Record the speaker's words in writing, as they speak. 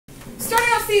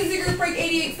CNC Group Break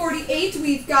 8848.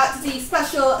 We've got the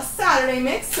special Saturday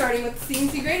mix, starting with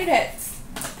CNC graded hits.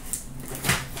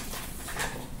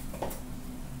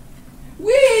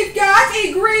 We've got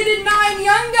a graded 9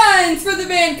 Young Guns for the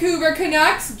Vancouver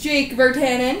Canucks, Jake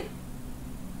Virtanen.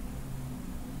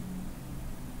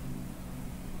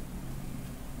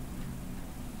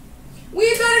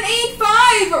 We've got an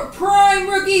 8-5 Prime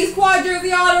Rookies Quad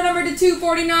Jersey Auto number to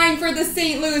 249 for the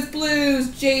St. Louis Blues,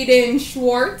 Jaden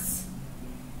Schwartz.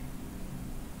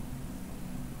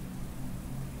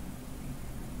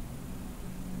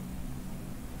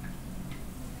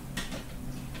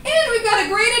 And we've got a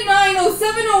graded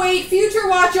 90708 Future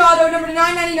Watch Auto number to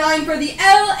 999 for the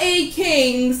LA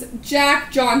Kings,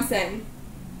 Jack Johnson.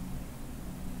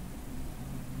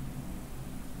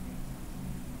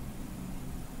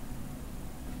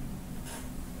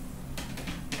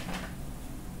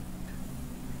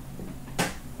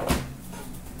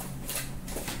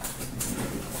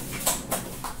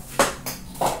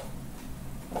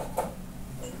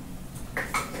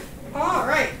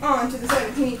 On to the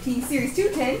 1718 Series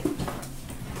 210.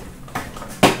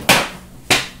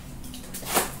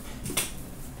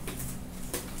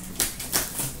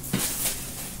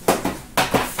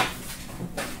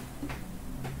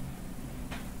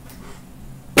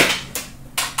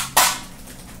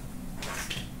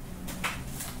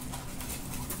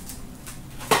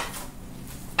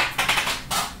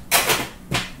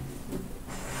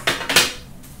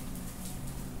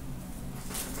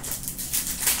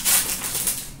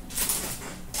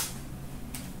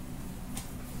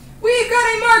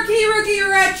 Marquee Rookie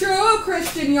Retro,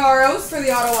 Christian Yaros for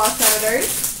the Ottawa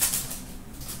Senators.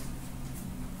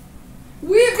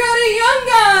 We've got a Young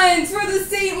Guns for the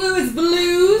St. Louis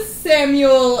Blues,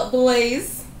 Samuel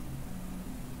Blaze.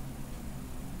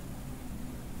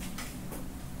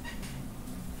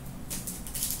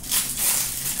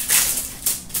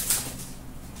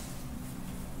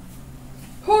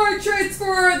 Portraits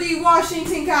for the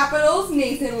Washington Capitals,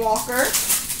 Nathan Walker.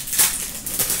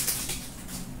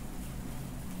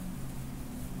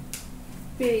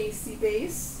 Basey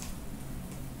base.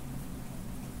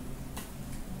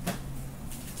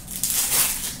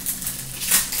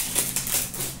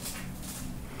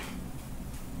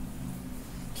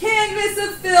 Canvas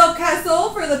of Phil Kessel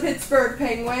for the Pittsburgh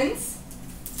Penguins.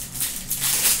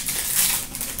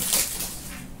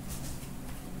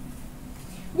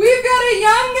 We've got a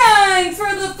Young Guns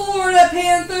for the Florida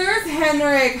Panthers,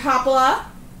 Henrik Haapala.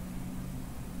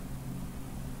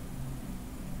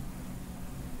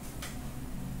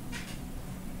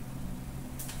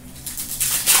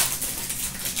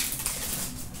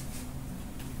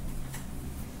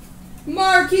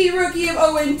 Marquee Rookie of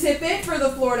Owen Tippett for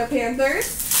the Florida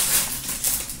Panthers.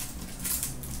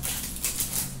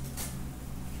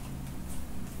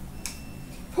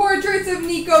 Portraits of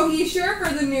Nico Hischier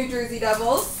for the New Jersey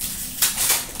Devils.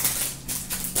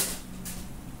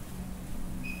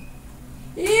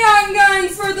 Young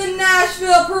Guns for the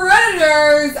Nashville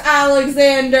Predators,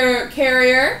 Alexander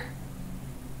Carrier.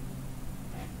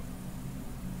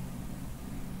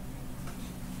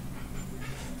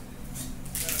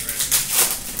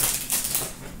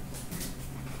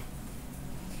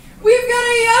 We've got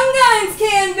a Young Guns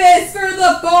canvas for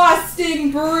the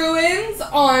Boston Bruins,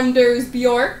 Anders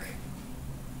Bjork.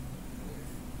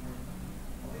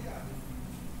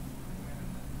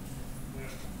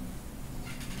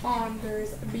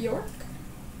 Anders Bjork.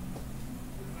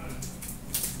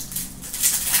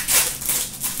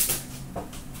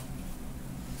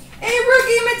 A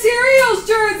Rookie Materials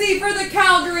jersey for the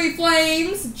Calgary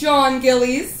Flames, John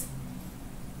Gillies.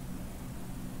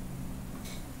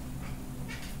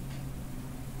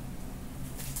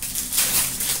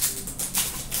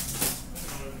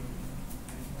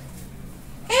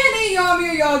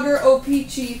 Yamir Yager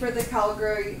Opeachy for the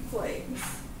Calgary Flames.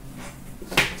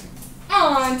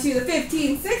 On to the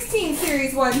 15-16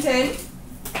 Series 110.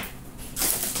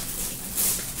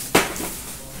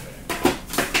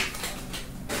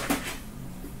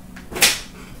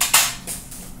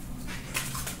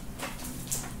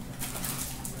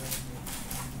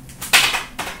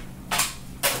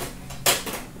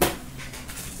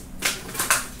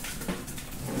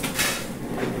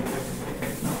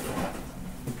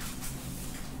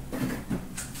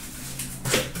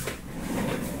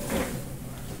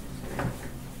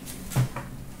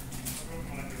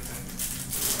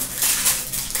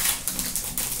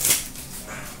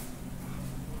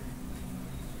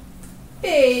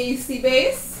 Basey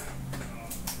base.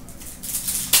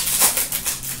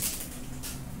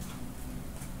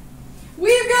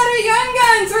 We've got a Young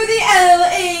Guns for the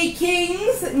LA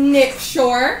Kings, Nick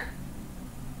Shore.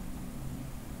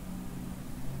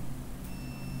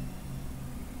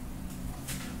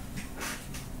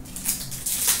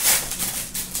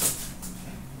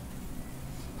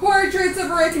 Portraits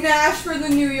of Rick Nash for the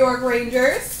New York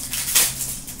Rangers.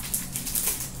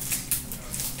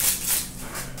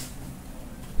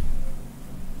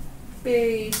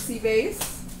 Base.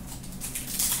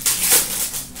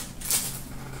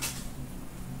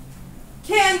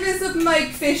 Canvas of Mike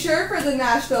Fisher for the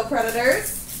Nashville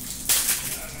Predators.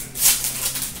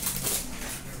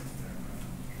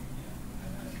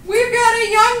 We've got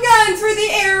a Young Guns for the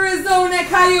Arizona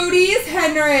Coyotes,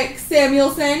 Henrik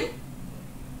Samuelsson.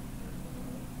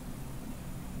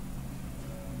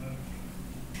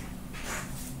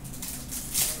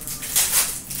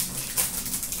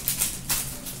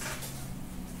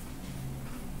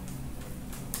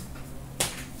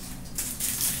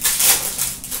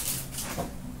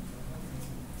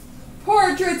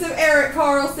 Portraits of Erik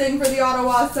Karlsson for the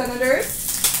Ottawa Senators.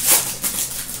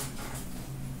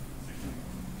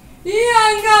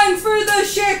 Young Guns for the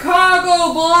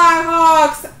Chicago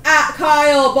Blackhawks at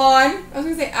Kyle Bond. I was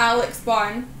going to say Alex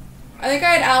Bond. I think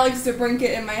I had Alex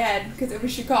DeBrincat in my head because it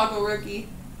was Chicago rookie.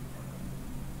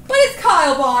 But it's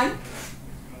Kyle Bond.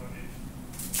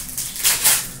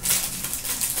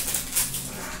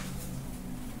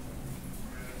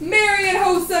 Marian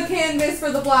Hossa canvas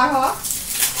for the Blackhawks.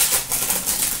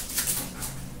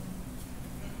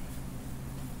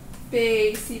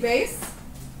 Base.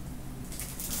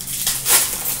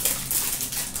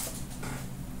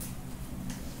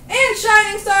 And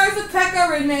Shining Stars of Pekka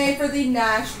Rinne for the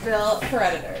Nashville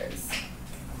Predators.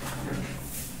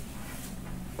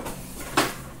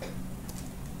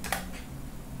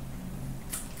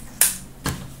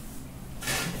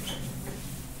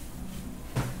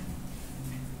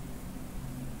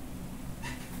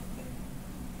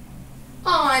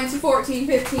 On to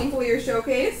 14-15 Fleer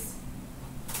Showcase.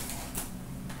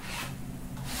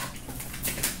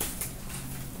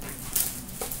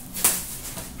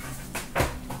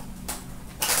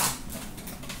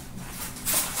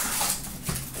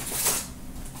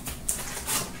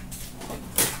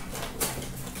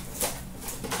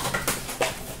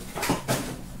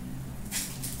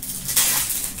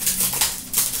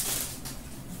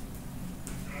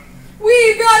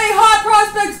 We've got a Hot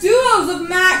Prospects duos of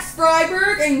Max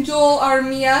Freiberg and Joel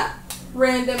Armia,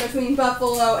 random between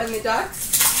Buffalo and the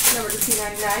Ducks, number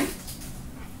 299.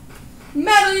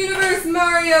 Metal Universe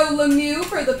Mario Lemieux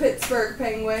for the Pittsburgh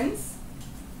Penguins.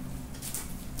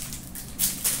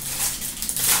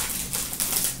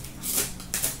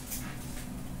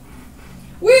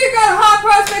 We've got Hot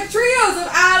Prospect trios of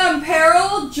Adam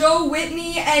Perel, Joe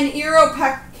Whitney, and Eero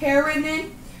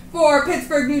Pekkarinen for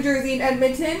Pittsburgh, New Jersey, and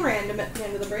Edmonton, random at the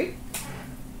end of the break.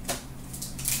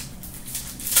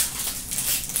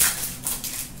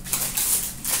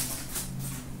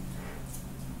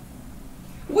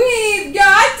 We've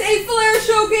got a Flair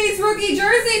Showcase rookie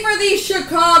jersey for the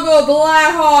Chicago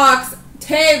Blackhawks,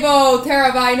 Teuvo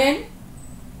Teravainen.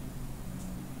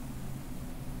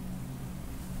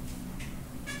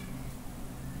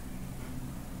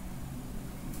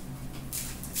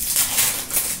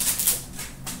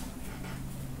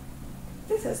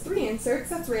 This has 3 inserts,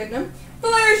 that's random.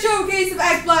 Flair Showcase of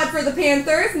Ekblad for the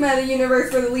Panthers, Meta Universe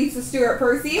for the Leafs of Stuart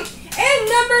Percy, and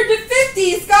number to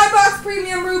 50, Skybox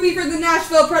Premium Ruby for the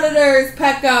Nashville Predators,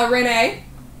 Pekka Rinne.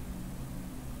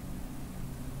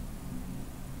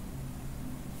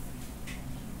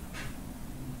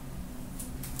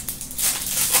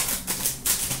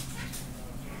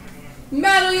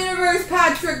 Metal Universe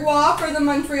Patrick Waugh for the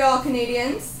Montreal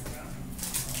Canadiens.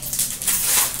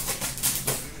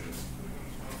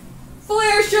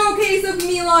 Flair Showcase of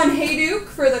Milan Hajduk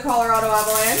for the Colorado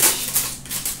Avalanche.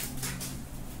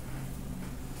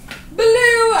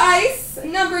 Blue Ice,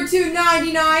 number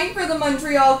 299 for the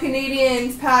Montreal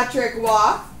Canadiens, Patrick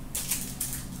Waugh.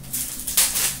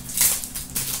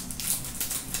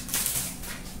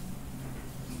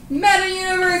 Meta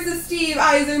Universe of Steve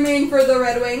Yzerman for the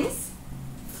Red Wings.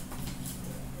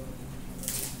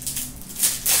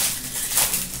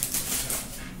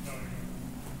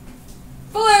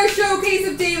 Flair Showcase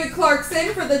of David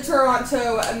Clarkson for the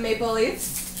Toronto Maple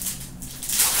Leafs.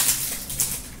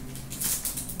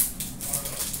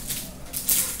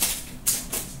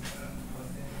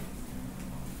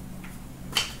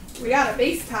 We got a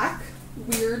base pack.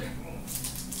 Weird.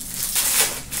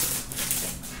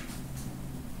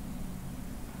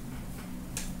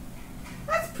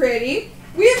 That's pretty.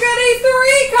 We've got a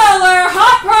 3-color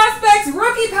Hot Prospects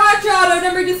rookie patch auto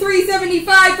number to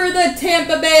 375 for the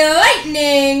Tampa Bay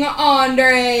Lightning,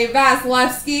 Andre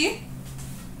Vasilevsky.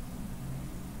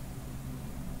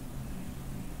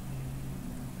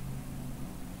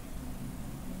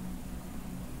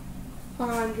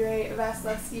 Andre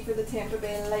Vasilevsky for the Tampa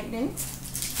Bay Lightning.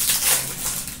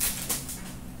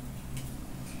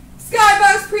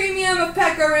 premium of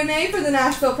Pekka Rinne for the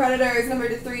Nashville Predators, number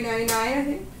to 399, I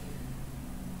think.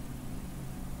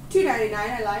 299,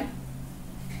 I lied.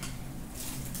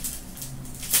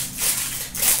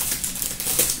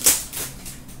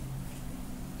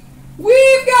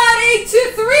 We've got a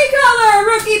 3-color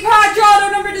rookie patch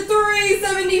auto number to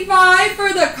 375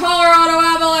 for the Colorado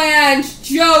Avalanche,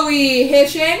 Joey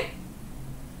Hishin.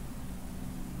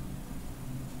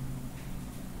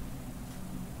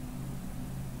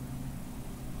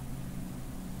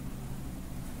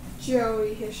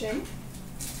 Joey Hishin.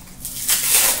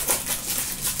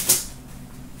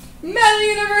 Metal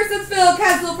Universe of Phil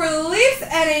Kessel for the Leafs,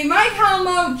 and a Mike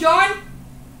Halmo, John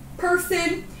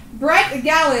Person, Brett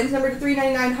Gallant, number to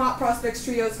 399 Hot Prospects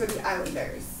Trios for the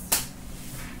Islanders.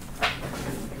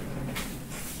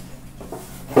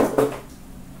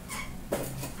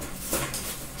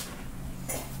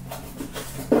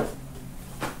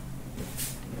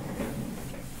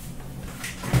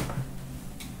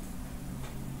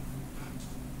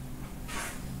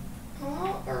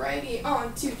 Alrighty,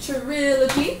 on to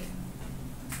Trilogy.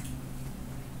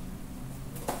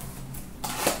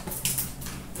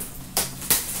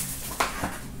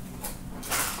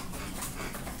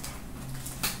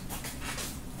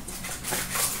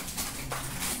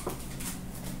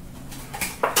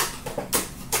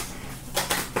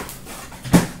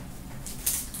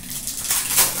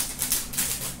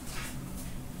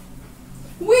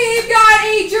 We've got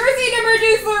a jersey number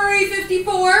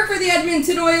 2/354 for the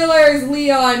Edmonton Oilers,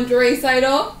 Leon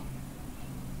Draisaitl.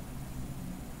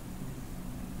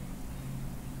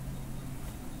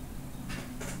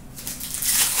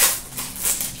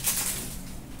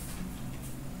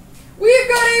 We've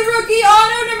got a rookie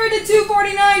auto number to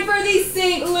 249 for the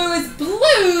St. Louis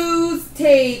Blues,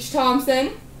 Tage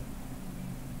Thompson.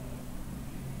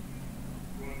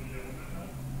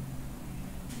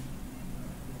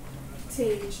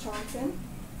 Tage Thompson.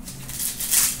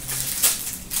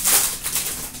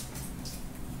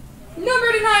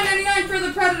 Number to 999 for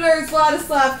the Predators,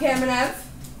 Vladislav Kamenev.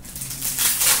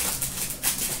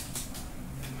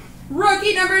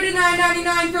 Rookie number to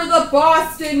 999 for the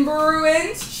Boston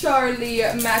Bruins, Charlie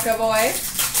McAvoy.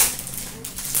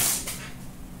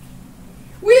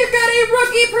 We've got a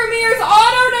rookie Premier's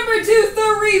auto number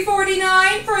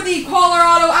 2/349 for the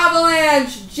Colorado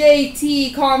Avalanche,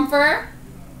 JT Compher.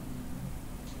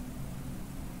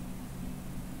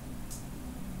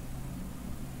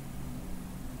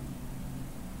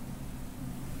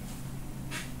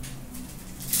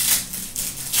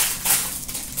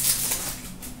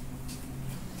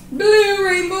 Blue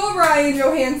Rainbow, Ryan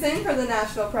Johansson for the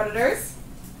Nashville Predators.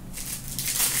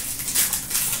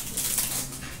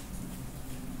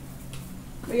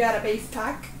 We got a base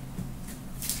pack.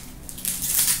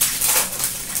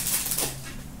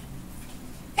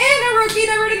 And a rookie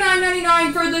number to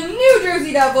 999 for the New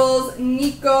Jersey Devils,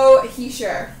 Nico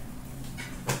Hischier.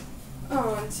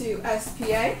 On to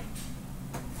SPA.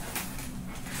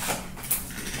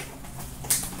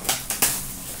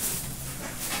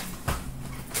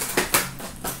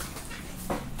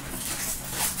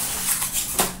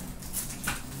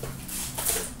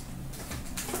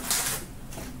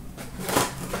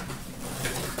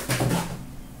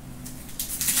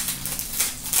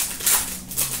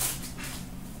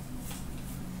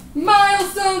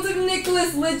 Milestones of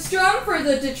Nicholas Lidstrom for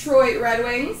the Detroit Red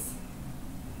Wings.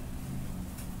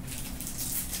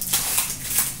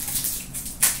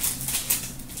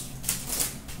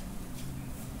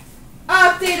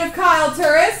 Update of Kyle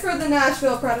Turris for the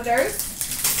Nashville Predators.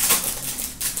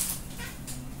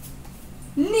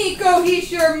 Nico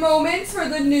Hischier moments for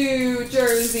the New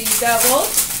Jersey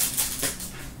Devils.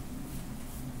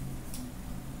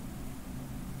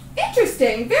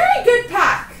 Interesting. Very good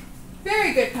pack.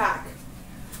 Very good pack.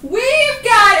 We've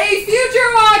got a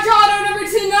Future Watch auto number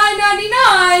to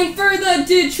 999 for the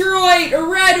Detroit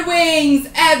Red Wings,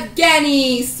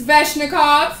 Evgeny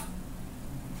Sveshnikov.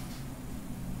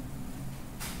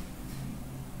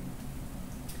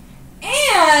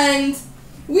 And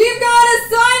we've got a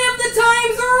Sign of the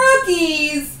Times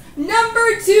rookies,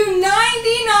 number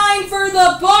 299 for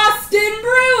the Boston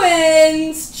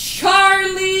Bruins,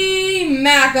 Charlie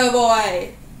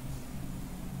McAvoy.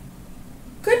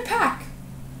 Good pack.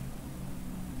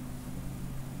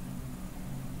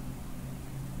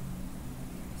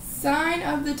 Sign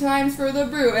of the Times for the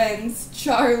Bruins,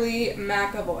 Charlie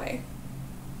McAvoy.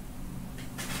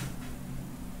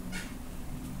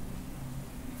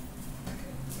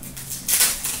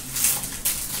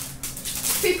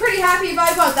 Be pretty happy if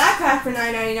I bought that pack for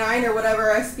 $9.99 or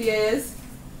whatever SPA is.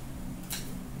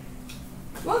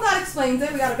 Well, that explains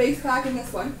it. We got a base pack in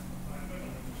this one.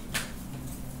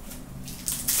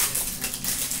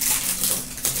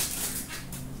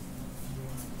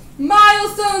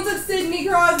 Milestones of Sidney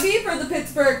Crosby for the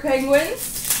Pittsburgh Penguins.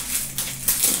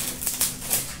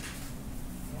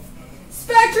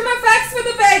 Spectrum Effects for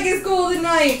the Vegas Golden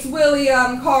Knights,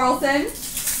 William Karlsson.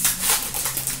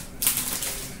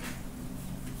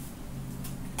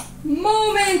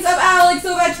 Moments of Alex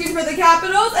Ovechkin for the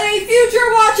Capitals, and a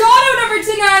Future Watch Auto number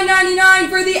to 999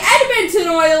 for the Edmonton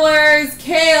Oilers,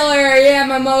 Kailer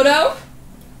Yamamoto.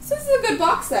 So this is a good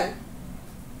box then.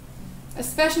 A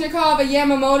Svechnikov, a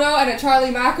Yamamoto, and a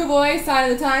Charlie McAvoy,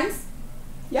 sign of the times.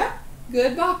 Yeah,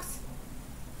 good box.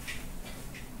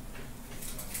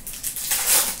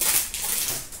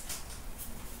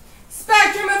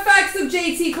 Spectrum Effects of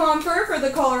JT Compher for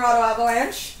the Colorado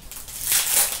Avalanche.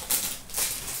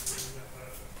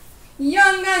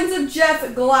 Young Guns of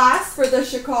Jeff Glass for the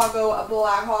Chicago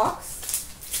Blackhawks.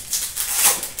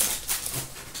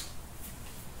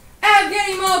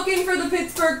 Evgeny Malkin for the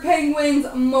Pittsburgh Penguins,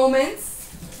 Moments.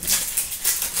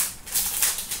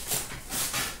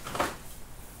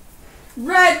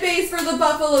 Red base for the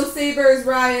Buffalo Sabres,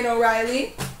 Ryan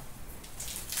O'Reilly.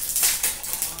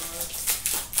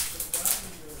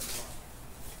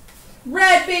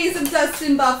 Red base of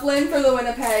Dustin Byfuglien for the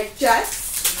Winnipeg Jets.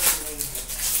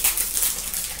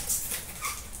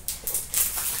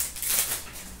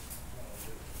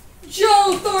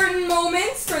 Joe Thornton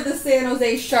Moments for the San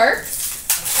Jose Sharks.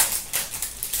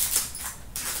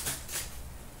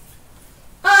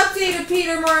 Update of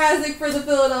Peter Mrazek for the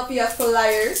Philadelphia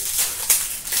Flyers.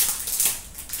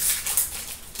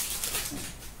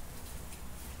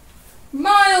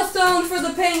 Milestone for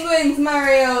the Penguins,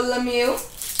 Mario Lemieux.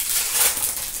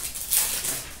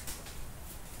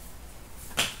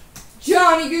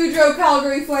 Johnny Gaudreau,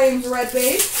 Calgary Flames, red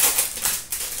base.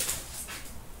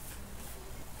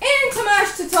 And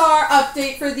Tomas Tatar,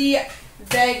 update for the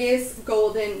Vegas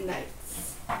Golden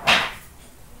Knights.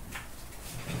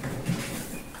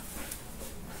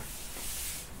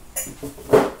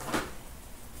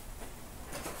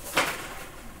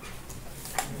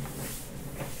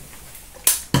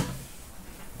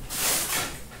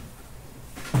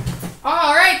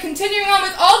 Alright, continuing on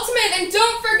with Ultimate, and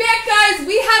don't forget guys,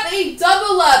 we have a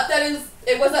double up.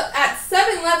 It was up at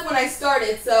 7 left when I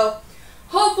started, so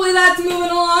hopefully that's moving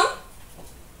along.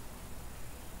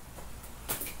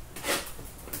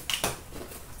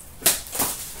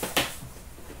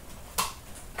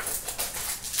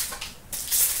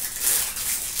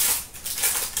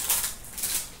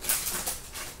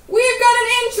 We've got an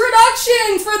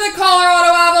introduction for the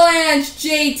Colorado Avalanche,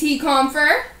 JT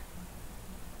Compher.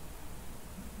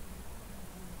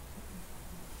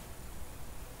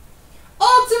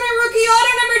 Ultimate Rookie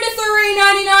Auto number to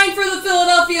 399 for the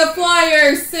Philadelphia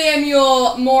Flyers,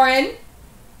 Samuel Morin.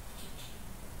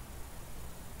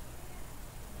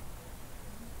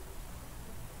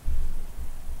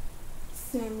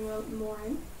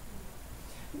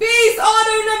 Base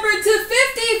Auto number to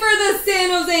 50 for the San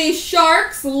Jose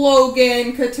Sharks,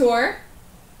 Logan Couture.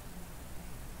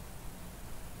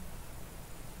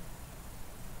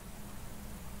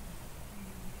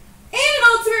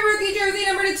 Rookie jersey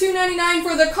number to 299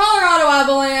 for the Colorado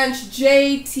Avalanche,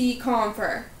 JT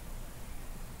Compher.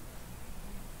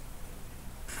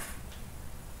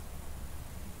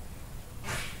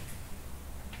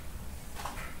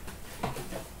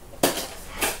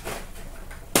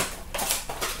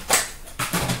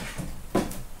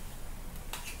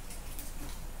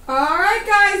 Alright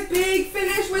guys, big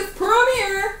finish with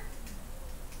Premier.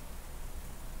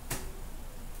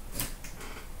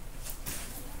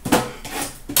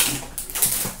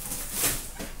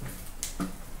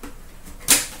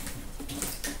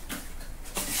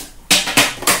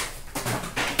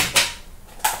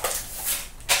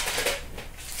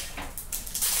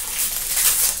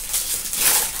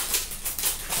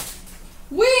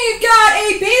 We've got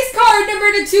a base card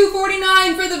number to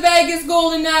 249 for the Vegas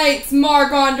Golden Knights,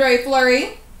 Marc-Andre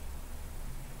Fleury.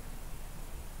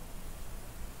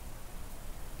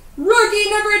 Rookie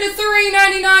number to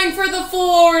 399 for the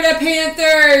Florida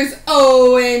Panthers,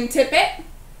 Owen Tippett.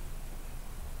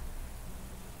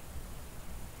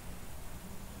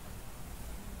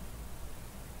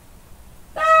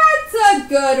 That's a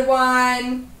good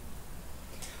one.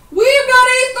 We've got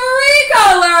a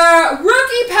 3-color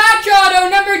rookie patch auto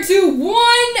number to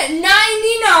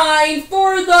 199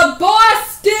 for the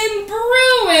Boston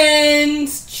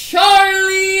Bruins,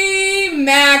 Charlie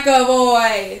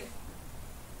McAvoy.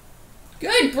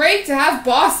 Good break to have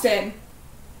Boston.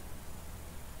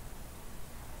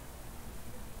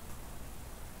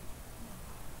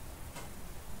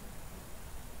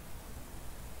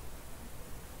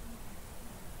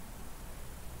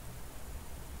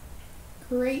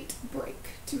 Great break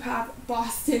to have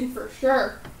Boston for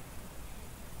sure.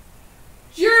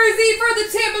 jersey for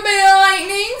the Tampa Bay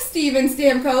Lightning, Steven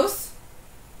Stamkos.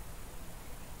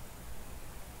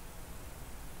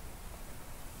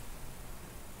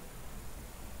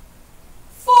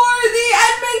 For the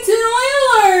Edmonton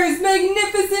Oilers,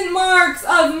 magnificent marks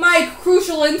of Mike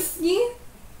Krushelinski.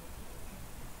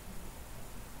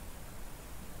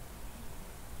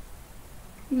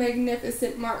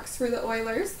 Magnificent marks for the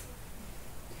Oilers.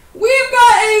 We've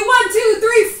got a 1, 2,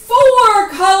 3, 4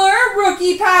 color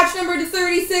rookie patch number to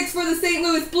 36 for the St.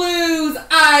 Louis Blues,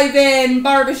 Ivan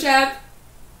Barbashev.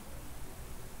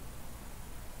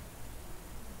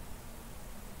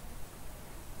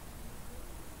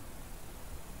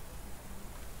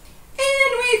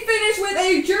 And we finish with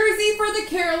a jersey for the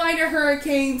Carolina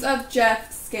Hurricanes of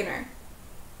Jeff Skinner.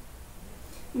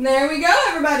 And there we go,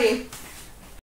 everybody.